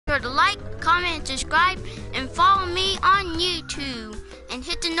to like, comment, and subscribe, and follow me on YouTube. And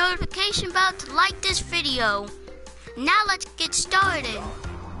hit the notification bell to like this video. Now let's get started.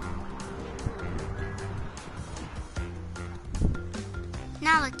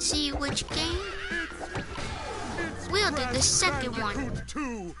 Now let's see which game. We'll do the second one. Bandicoot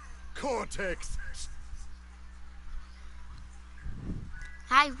 2 Cortex.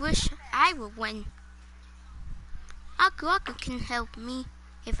 I wish I would win. Aku can help me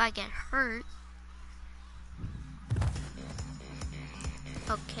if I get hurt.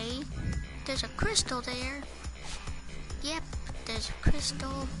 Okay, there's a crystal there. Yep, there's a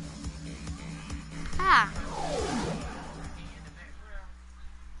crystal. Ah.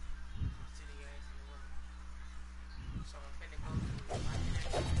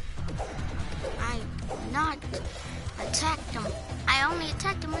 I did not attack them. I only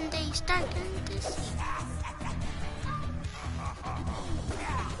attack them when they start getting dizzy.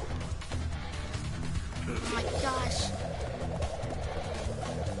 Oh my gosh.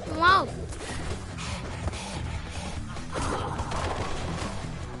 Whoa.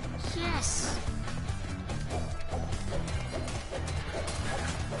 Yes.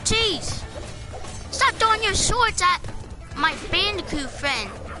 Jeez. Stop throwing your swords at my Bandicoot friend.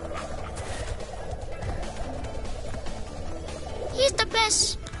 He's the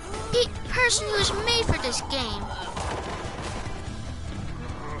best person who's made for this game.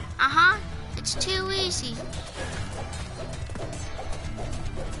 It's too easy.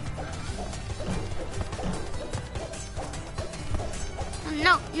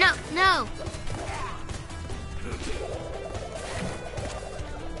 No. No.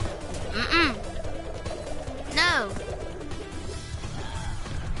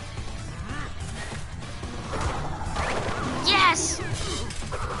 Yes!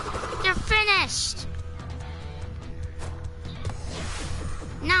 You're finished!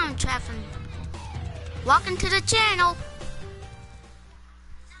 Now I'm traveling. Welcome to the channel!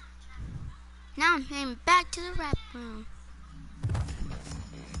 Now I'm heading back to the rap room.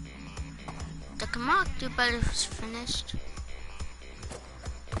 The Kamakdu butter was finished.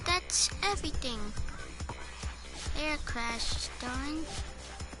 That's everything. Air crash is done.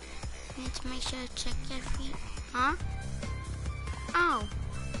 Need to make sure to check your feet. Huh? Oh,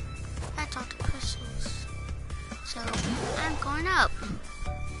 that's all the crystals. So I'm going up.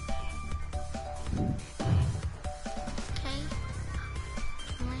 Okay.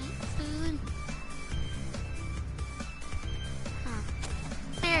 Food.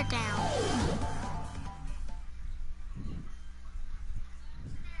 Bear down.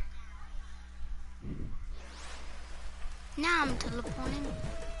 Now I'm teleporting.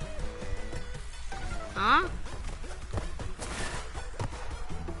 Huh?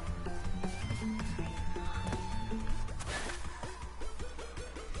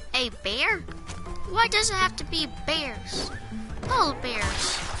 A bear? Why does it have to be bears? Polar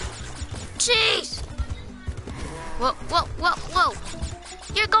bears. Jeez! Whoa.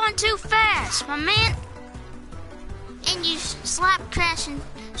 You're going too fast, my man. And you slap crashing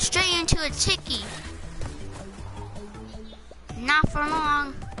straight into a tiki. Not for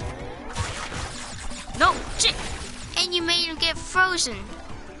long. No, shit! And you made him get frozen.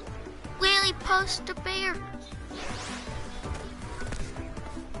 Really, poster bear?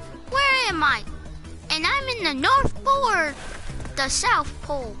 Where am I? And I'm in the North Pole or the South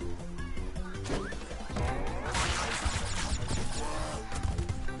Pole?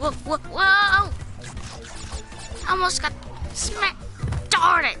 Whoa! Almost got smacked.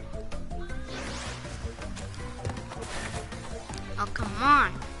 Darn it! Oh, come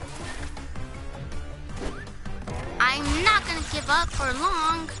on. I'm not gonna give up for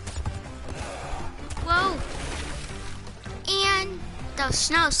long. Whoa. And the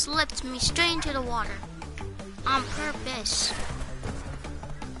snow slipped me straight into the water. On purpose.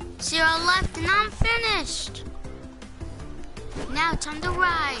 0 left and I'm finished. Now time to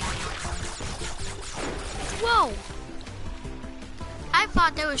ride. Whoa. I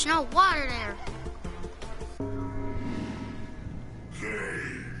thought there was no water there.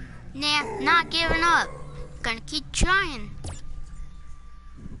 Nah, not giving up. Gonna keep trying.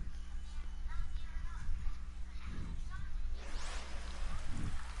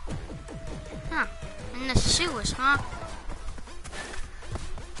 Huh, in the sewers, huh?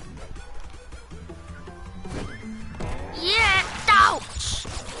 Yeah, ouch!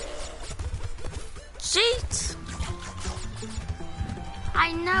 Jeez!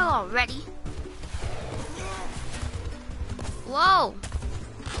 I know already. Whoa!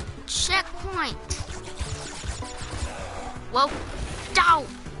 Checkpoint! Whoa!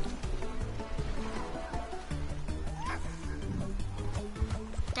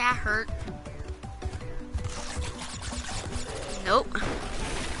 that hurt. Nope.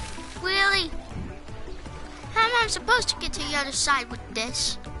 Really? How am I supposed to get to the other side with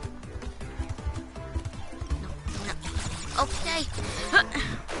this? No. Okay.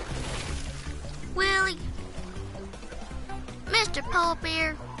 Willie. Mr. Polar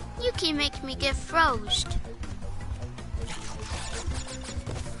Bear, you keep making me get froze.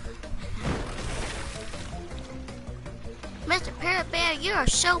 Mr. Polar Bear, you are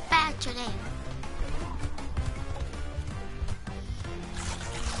so bad today.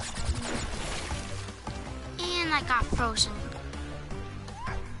 And I got frozen.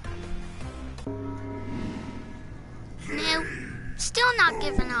 No, still not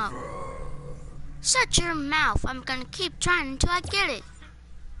giving up. Shut your mouth. I'm gonna keep trying until I get it.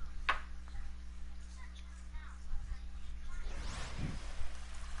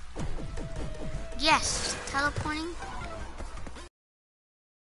 Yes, teleporting.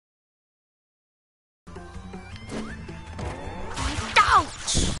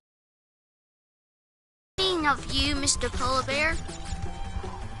 Ouch! Mean of you, Mr. Polar Bear.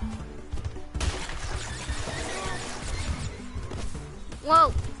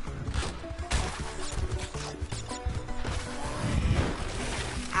 Whoa.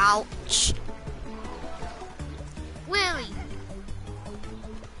 Ouch. Willie.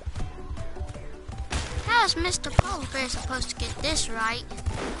 How is Mr. Polar Bear supposed to get this right?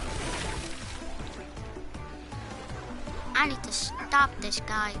 I need to stop this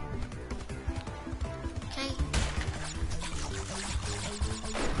guy. Okay.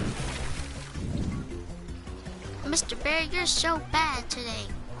 Mr. Bear, you're so bad today.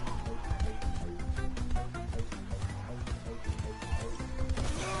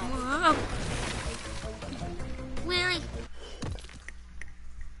 Whoa. Willie.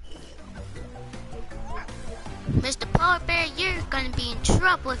 Mr. Polar Bear, you're gonna be in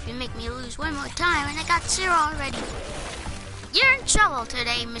trouble if you make me lose one more time, and I got 0 already. You're in trouble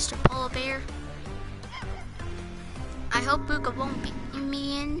today, Mr. Polar Bear. I hope Booga won't beat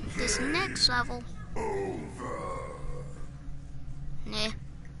me in this next level. Nah.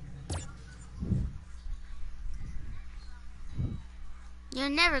 You're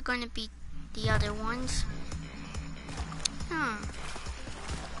never gonna beat the other ones.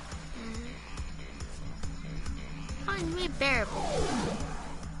 Unbearable.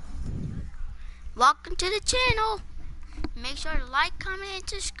 Welcome to the channel. Make sure to like, comment, and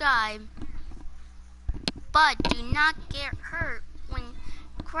subscribe. But do not get hurt when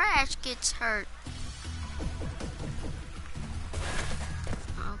Crash gets hurt.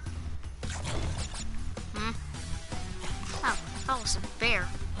 Oh. Oh, that was a bear.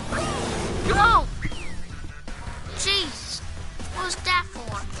 No! Jeez, what was that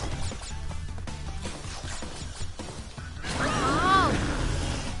for? Oh!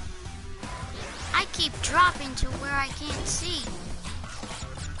 I keep dropping to where I can't see.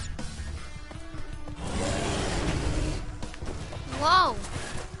 Whoa!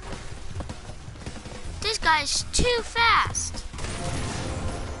 This guy's too fast.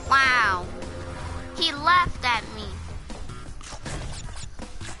 Wow. He laughed at me.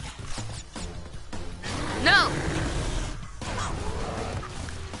 No!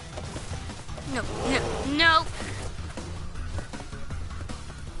 No, no, no!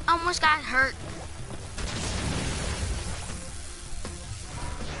 Almost got hurt.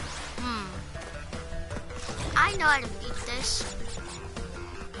 I know how to beat this.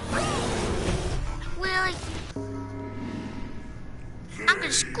 Willie, I'm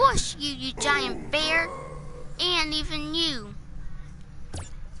gonna squish you, you giant bear, and even you.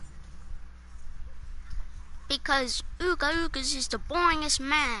 Because Ooga Ooga's is the boringest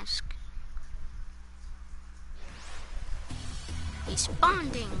mask. He's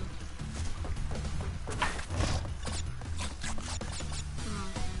bonding.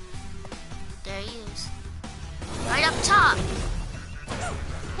 There he is. Right up top.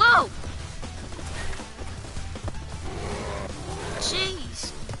 Whoa!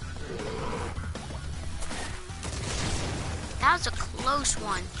 Jeez. That was a close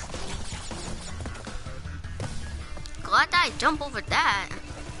one. Glad that I jumped over that.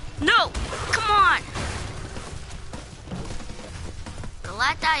 No! Come on!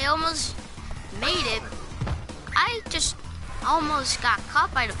 Glad that I almost made it. I just almost got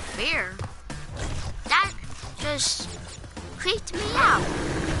caught by the bear. That just creeped me out.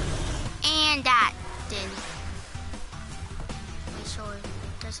 And that didn't. Make sure it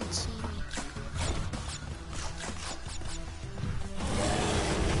doesn't see me.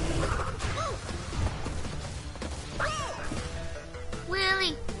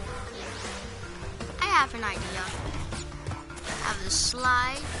 Willie, I have an idea. I have the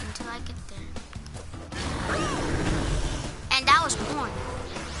slide until I get there. And that was one.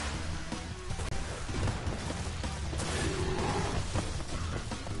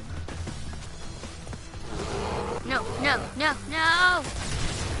 No, no, no, no!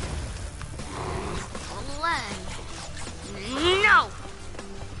 No!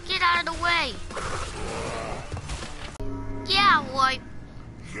 Get out of the way! Yeah, boy.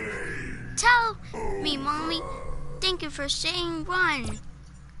 Tell me, Mommy. Thank you for saying run.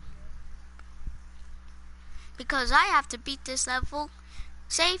 Because I have to beat this level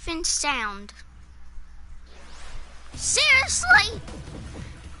safe and sound. Seriously?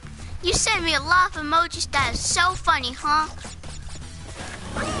 You sent me a lot of emojis. That is so funny, huh?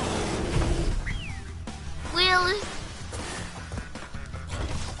 Really?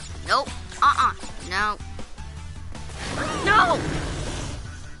 Nope. No. No!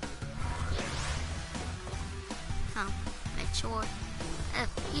 Oh, make sure.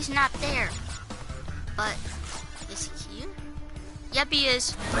 He's not there. But, is he here? Yep, he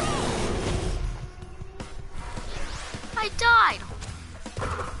is. I died.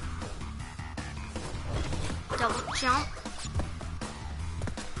 Double jump.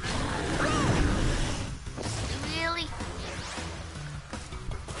 Really?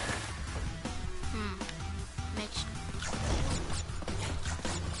 Make sure.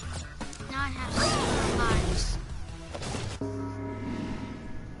 Now I have 7 lives.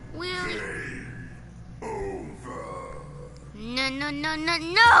 Really? Game over.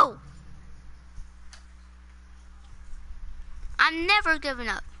 No! I'm never giving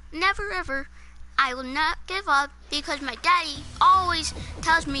up. Never ever. I will not give up because my daddy always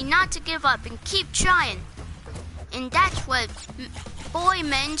tells me not to give up and keep trying. And that's what boy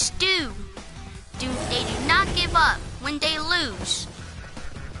men do. They do not give up when they lose.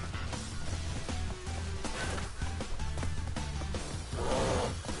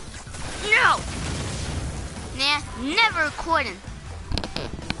 No! Nah, never quitting.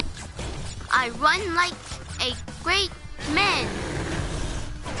 I run like a great man.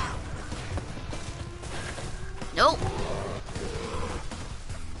 Nope.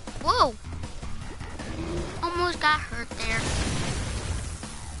 Whoa. Almost got hurt there.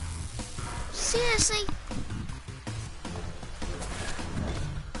 Seriously?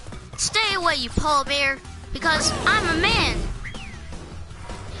 Stay away, you polar bear, because I'm a man.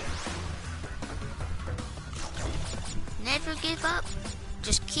 Never give up.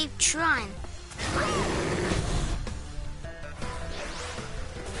 Just keep trying.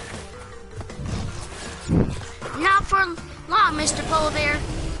 Not for long, Mr. Polar Bear.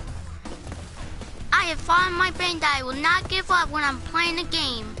 I have found my brain that I will not give up when I'm playing a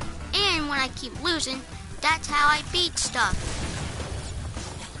game. And when I keep losing, that's how I beat stuff.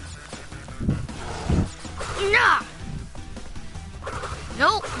 Nah!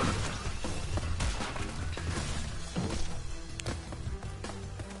 Nope.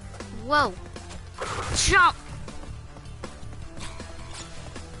 Whoa. Jump!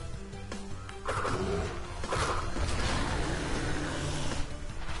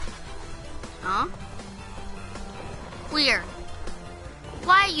 Huh? Weird.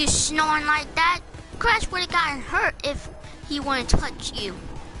 Why are you snoring like that? Crash would have gotten hurt if he wouldn't touch you.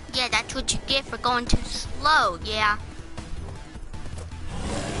 Yeah, that's what you get for going too slow, yeah.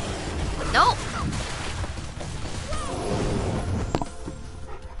 Nope.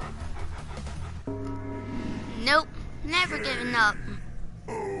 Nope. Never giving up.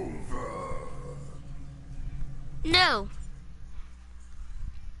 Over. No.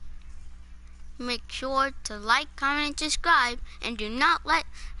 Make sure to like, comment, and subscribe, and do not let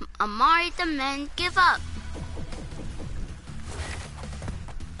Amari the Man give up.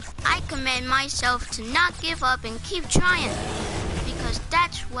 I command myself to not give up and keep trying, because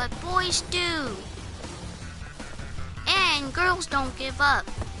that's what boys do. And girls don't give up,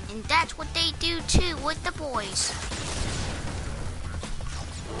 and that's what they do too with the boys.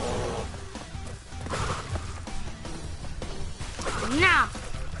 Now.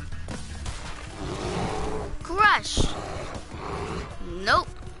 Crush. Nope.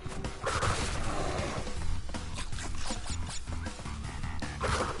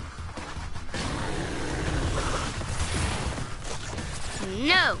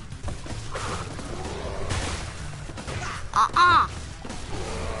 No.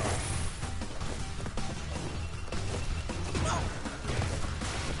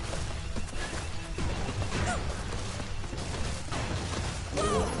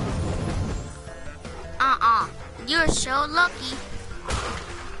 You're so lucky.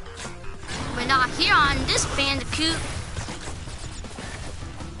 We're not here on this Bandicoot.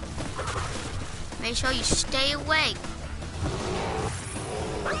 Make sure you stay away.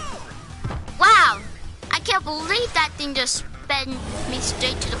 can't believe that thing just sped me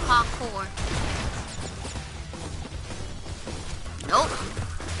straight to the parkour. Nope.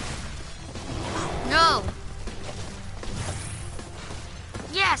 No.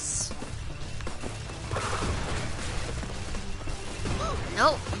 Yes.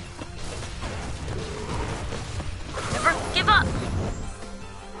 Nope. Never give up.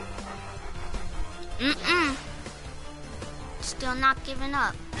 Still not giving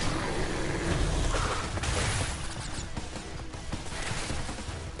up.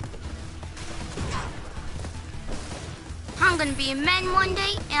 I'm gonna be a man one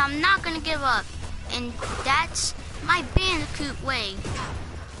day, and I'm not gonna give up. And that's my Bandicoot way.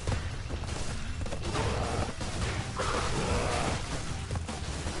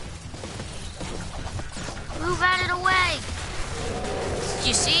 Move out of the way.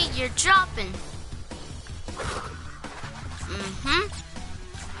 You see, you're dropping.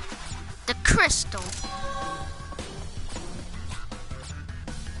 The crystal.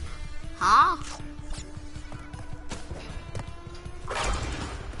 Huh?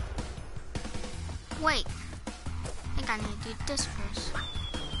 Wait. I think I need to do this first.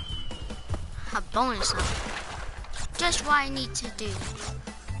 A bonus up. Just what I need to do.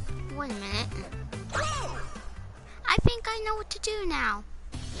 Wait a minute. I think I know what to do now.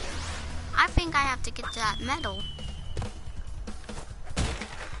 I think I have to get to that medal.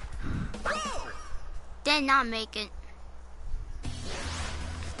 Then I'll make it.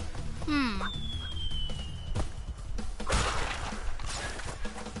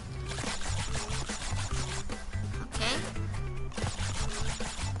 Okay.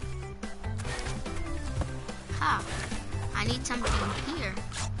 I need something here.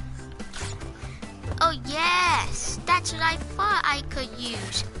 Oh yes, that's what I thought I could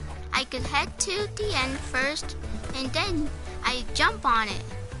use. I could head to the end first, and then I jump on it.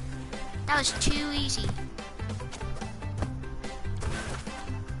 That was too easy.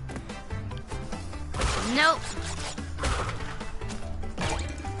 Nope.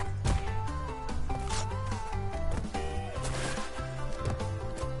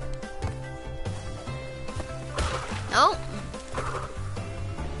 Nope.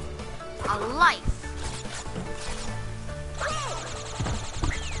 A life.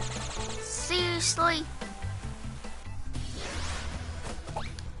 Seriously?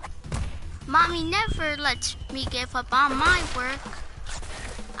 Mommy never lets me give up on my work.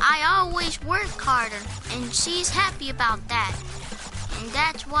 I always work harder, and she's happy about that. And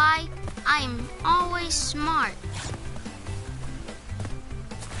that's why I'm always smart.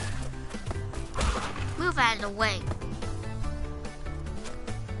 Move out of the way.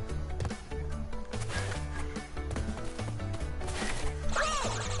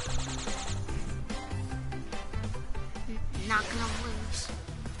 Not gonna lose.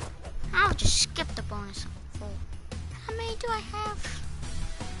 I'll just skip the bonus full. How many do I have?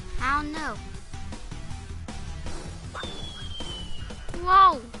 I don't know.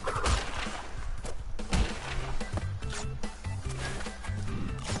 Whoa!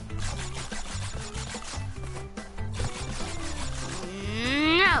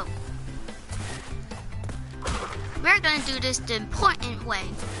 No! We're gonna do this the important way.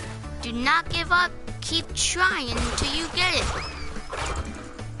 Do not give up. Keep trying until you get it.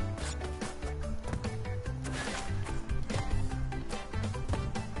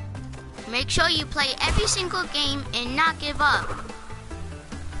 Make sure you play every single game and not give up.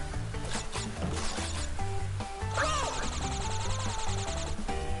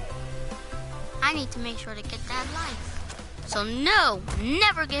 I need to make sure to get that life. So no,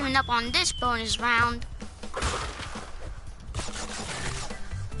 never giving up on this bonus round.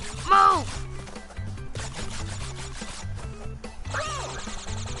 Move!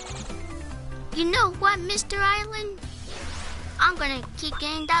 You know what, Mr. Island? I'm gonna keep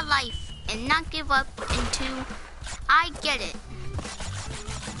getting that life and not give up until I get it.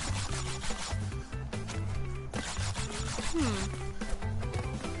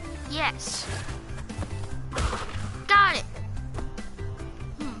 Yes. Got it.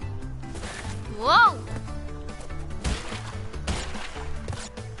 Whoa!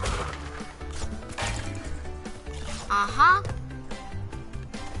 Uh-huh.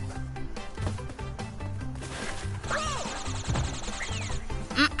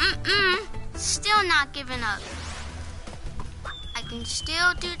 Still not giving up. I can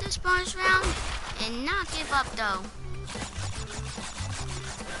still do this bonus round and not give up though.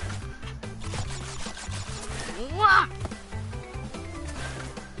 Whoa!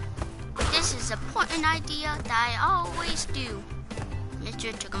 This is an important idea that I always do.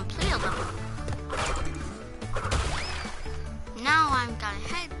 Mr. to complete a level. Now I'm gonna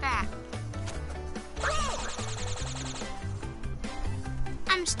head back.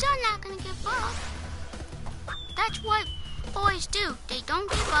 still not gonna give up. That's what boys do. They don't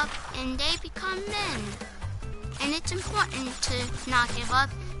give up and they become men. And it's important to not give up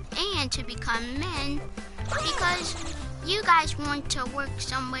and to become men because you guys want to work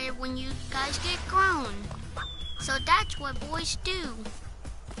somewhere when you guys get grown. So that's what boys do.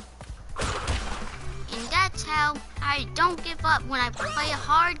 And that's how I don't give up when I play a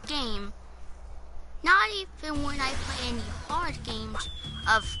hard game. Not even when I play any hard games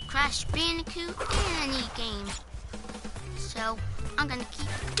of Crash Bandicoot and any game. So I'm gonna keep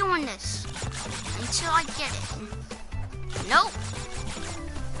doing this until I get it. Nope.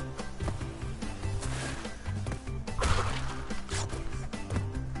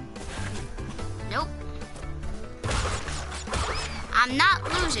 Nope. I'm not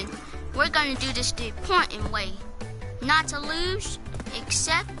losing. We're gonna do this the important way. Not to lose,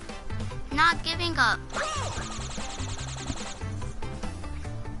 except not giving up.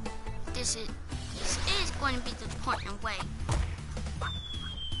 This is going to be the important way.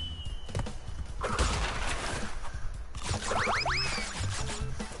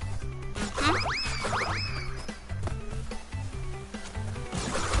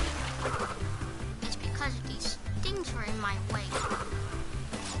 It's because these things were in my way.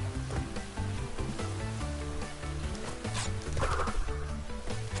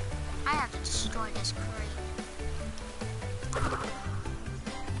 I have to destroy this crate.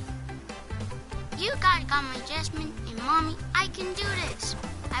 You guys got my Jasmine and Mommy. I can do this.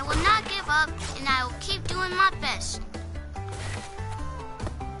 I will not give up and I will keep doing my best.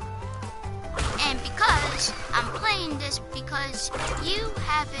 And because I'm playing this because you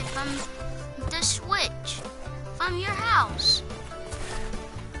have it from the Switch, from your house.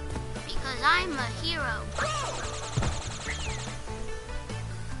 Because I'm a hero.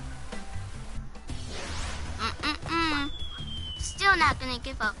 Still not gonna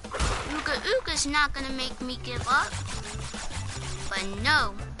give up. Ooga Ooga's not gonna make me give up. But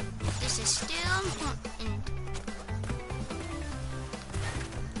no, this is still important.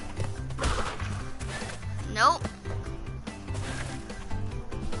 Nope.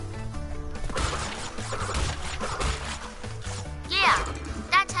 Yeah,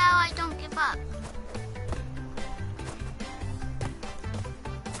 that's how I don't give up.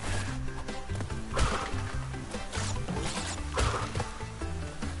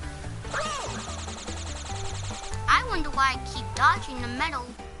 I wonder why I keep dodging the metal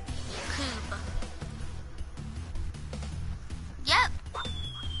cube. Yep.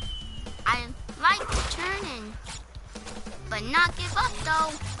 I like to turn in, but not give up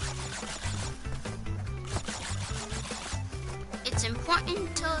though. It's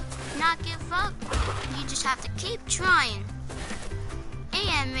important to not give up. You just have to keep trying.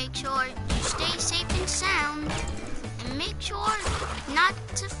 And make sure you stay safe and sound. And make sure not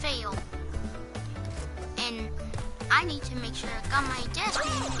to fail. And I need to make sure I got my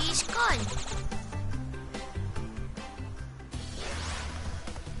Jasmine piece good.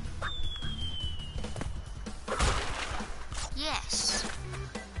 Yes.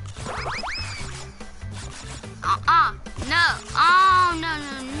 No. Oh,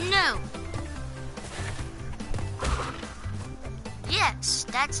 no. Yes,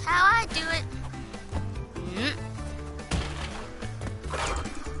 that's how I do it.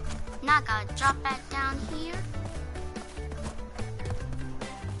 Now I gotta drop back down here.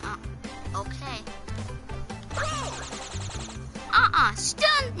 Okay.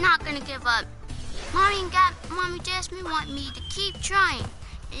 Still not gonna give up. Mommy Jasmine want me to keep trying.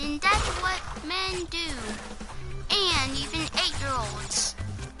 And that's what men do. And even 8-year-olds.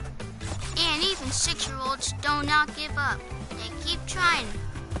 And even 6-year-olds do not give up. They keep trying.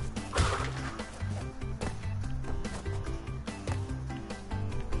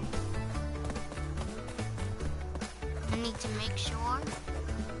 I need to make sure.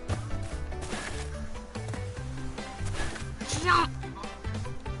 Jump!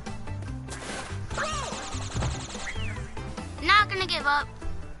 Not gonna give up.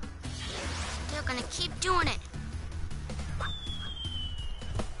 Still gonna keep doing it.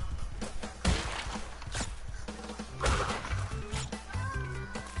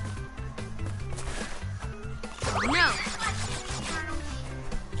 No.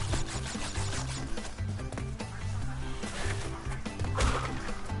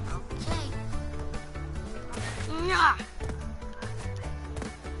 Okay. Nah.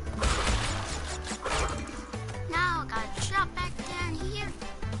 Now I gotta drop back down here.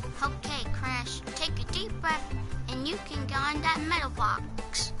 Okay, Crash, take a deep breath and you can go on that metal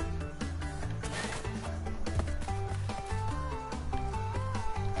box.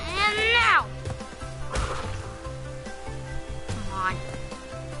 And now! Come on.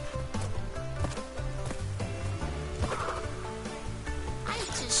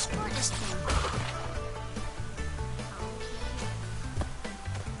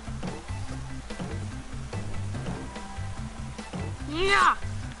 Yeah.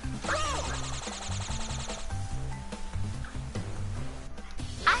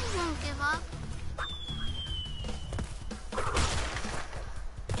 I won't give up.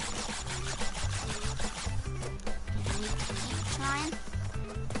 I need to keep trying.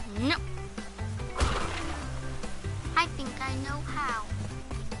 No. I think I know how.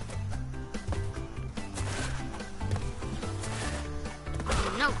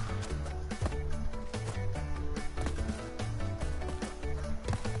 No.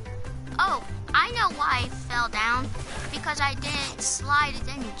 Oh, I know why I fell down. Because I didn't slide and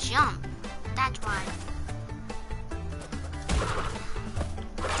then jump. That's why.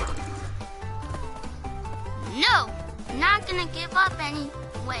 No! Not gonna give up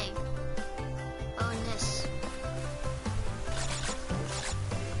anyway. Bonus.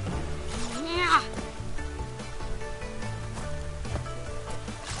 Yeah.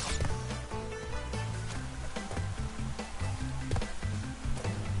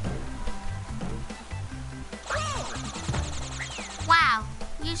 Wow,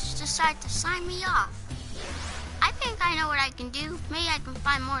 you just decided to sign me off. I think I know what I can do. Maybe I can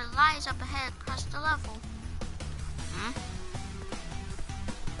find more lies up ahead across the level.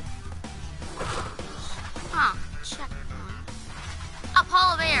 Huh, checkpoint. A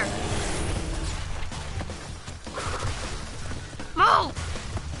polar bear! Move!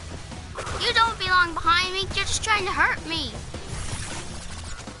 You don't belong behind me, you're just trying to hurt me.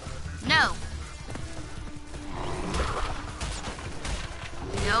 No.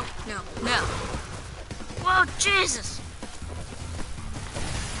 No, no, no. Whoa, Jesus!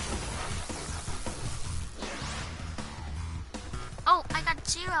 Oh, I got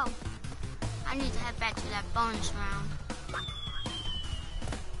 0. I need to head back to that bonus round.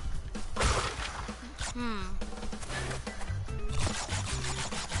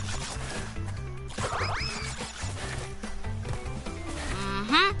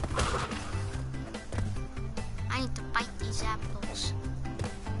 I need to bite these apples.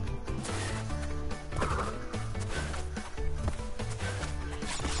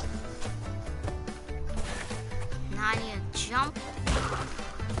 Now I need to jump.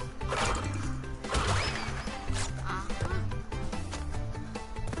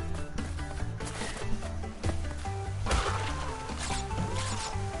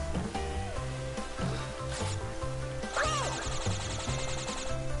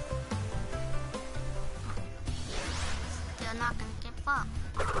 Still not gonna give up.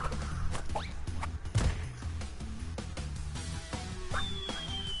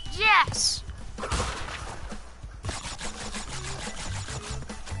 Yes!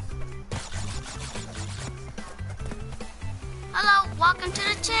 Hello, welcome to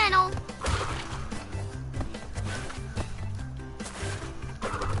the channel.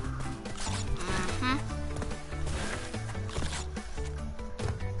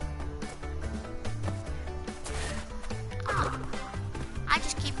 Oh, I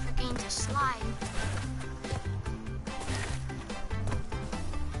just keep forgetting to slide.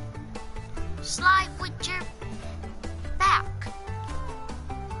 Slide with your back.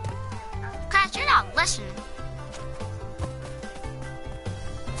 Crash, you're not listening.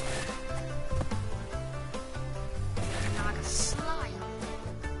 Now I can slide.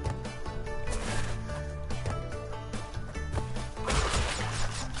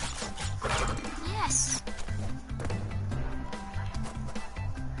 Yes.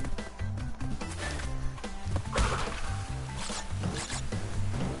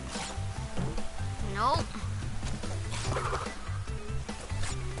 Nope.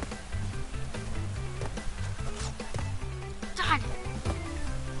 Got it.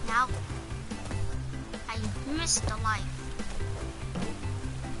 Now, I missed a life.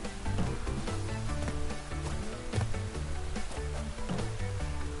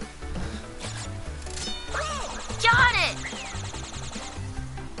 Got it!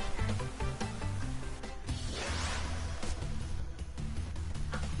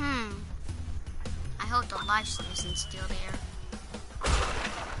 I hope the life isn't still there.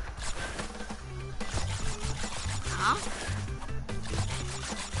 Huh?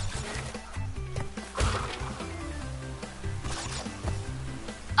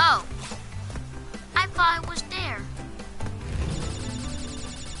 Oh, I thought I was there.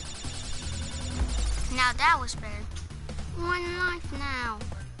 Now that was better. 1 life now.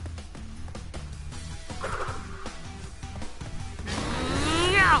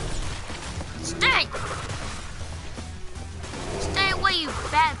 No! Stay! Stay away, you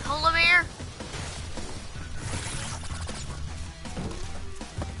bad polar bear!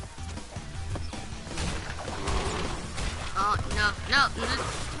 Oh, no.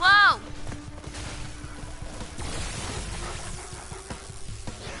 Whoa!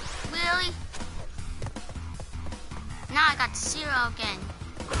 0 again.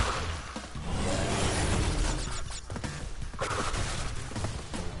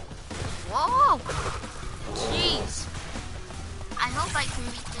 Whoa! Jeez. I hope I can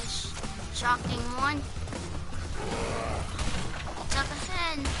beat this shocking one. It's up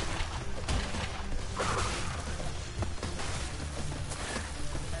ahead.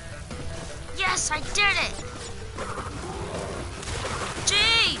 Yes, I did it!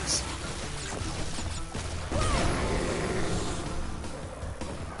 Jeez!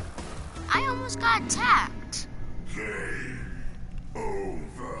 I almost got attacked. Game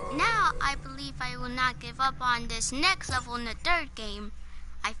over. Now I believe I will not give up on this next level in the third game.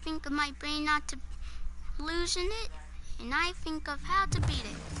 I think of my brain not to lose in it, and I think of how to beat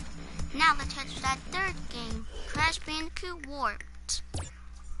it. Now let's head to that third game, Crash Bandicoot Warped.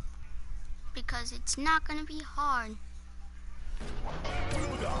 Because it's not gonna be hard.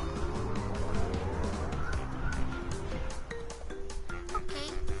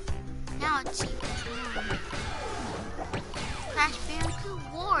 Okay, now let's see which one. Crash Bandicoot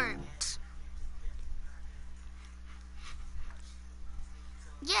Warped.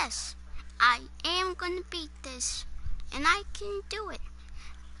 Yes, I am gonna beat this, and I can do it.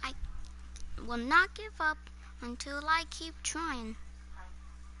 I will not give up until I keep trying.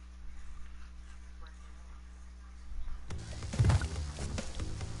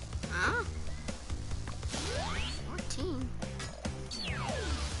 Huh? 14.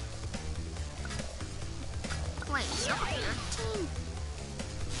 Wait, so 13?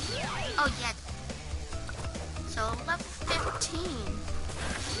 Oh, yeah. So level 15.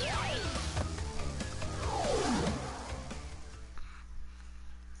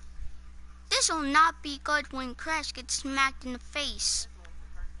 This will not be good when Crash gets smacked in the face.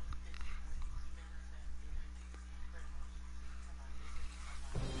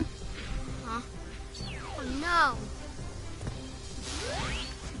 Huh? Oh no!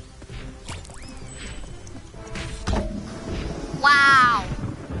 Wow!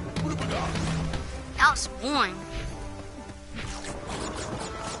 That was boring.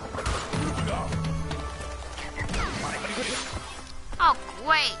 Oh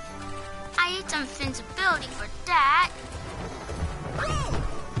great! I need some invincibility for that.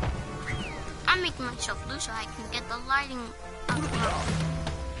 I'm making myself loose so I can get the lighting up.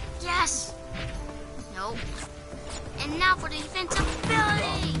 Yes! Nope. And now for the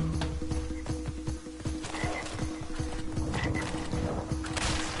invincibility!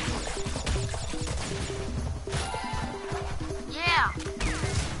 Yeah!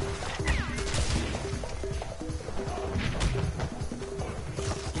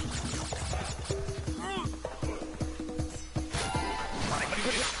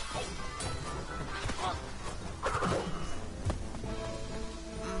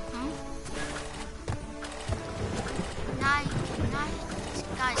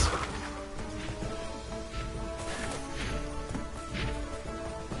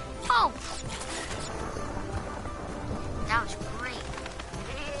 Oh! That was great.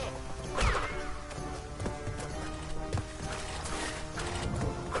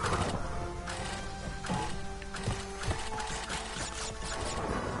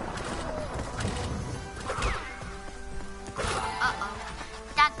 Uh-oh.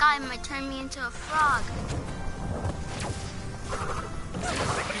 That guy might turn me into a frog.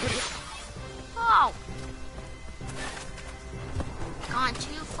 Oh! Gone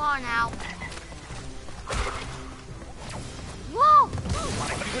too far now. Whoa!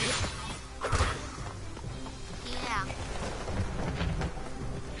 Yeah.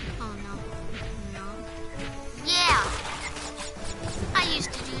 Oh no. No. Yeah! I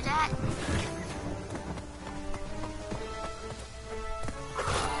used to do that.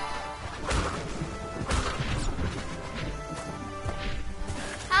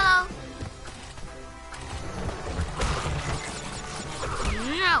 Hello.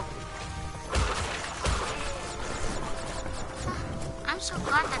 No. I'm so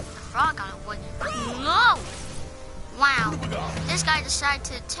glad that the frog got away. No! Wow. This guy decided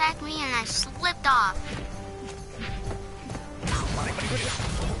to attack me and I slipped off.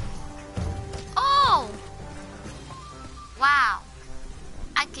 Oh! Wow.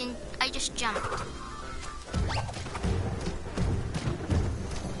 I just jumped.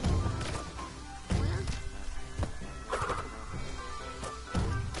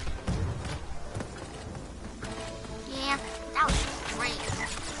 Yeah, that was great.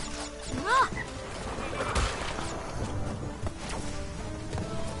 Ah.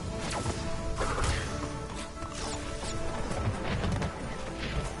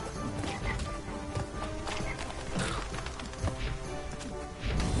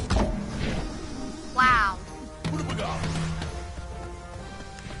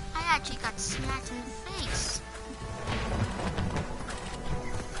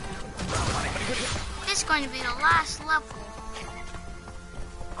 This is going to be the last level.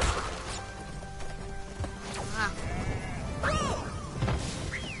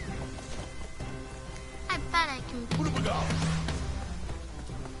 I bet I can. What have we got?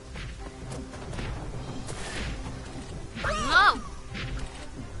 No!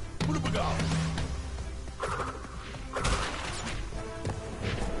 What have we got?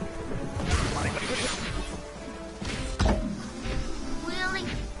 Really?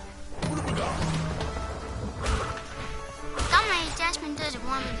 What have we got? Dumbass Jasmine doesn't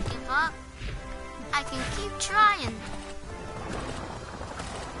want me to give up. I can keep trying.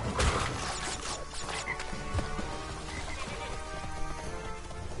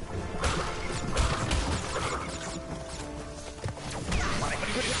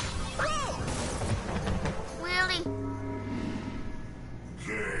 Really?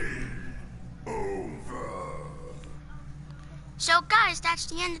 Game over. So guys, that's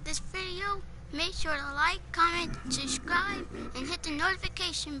the end of this video. Make sure to like, comment, subscribe, and hit the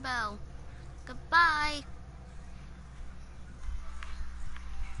notification bell. Goodbye.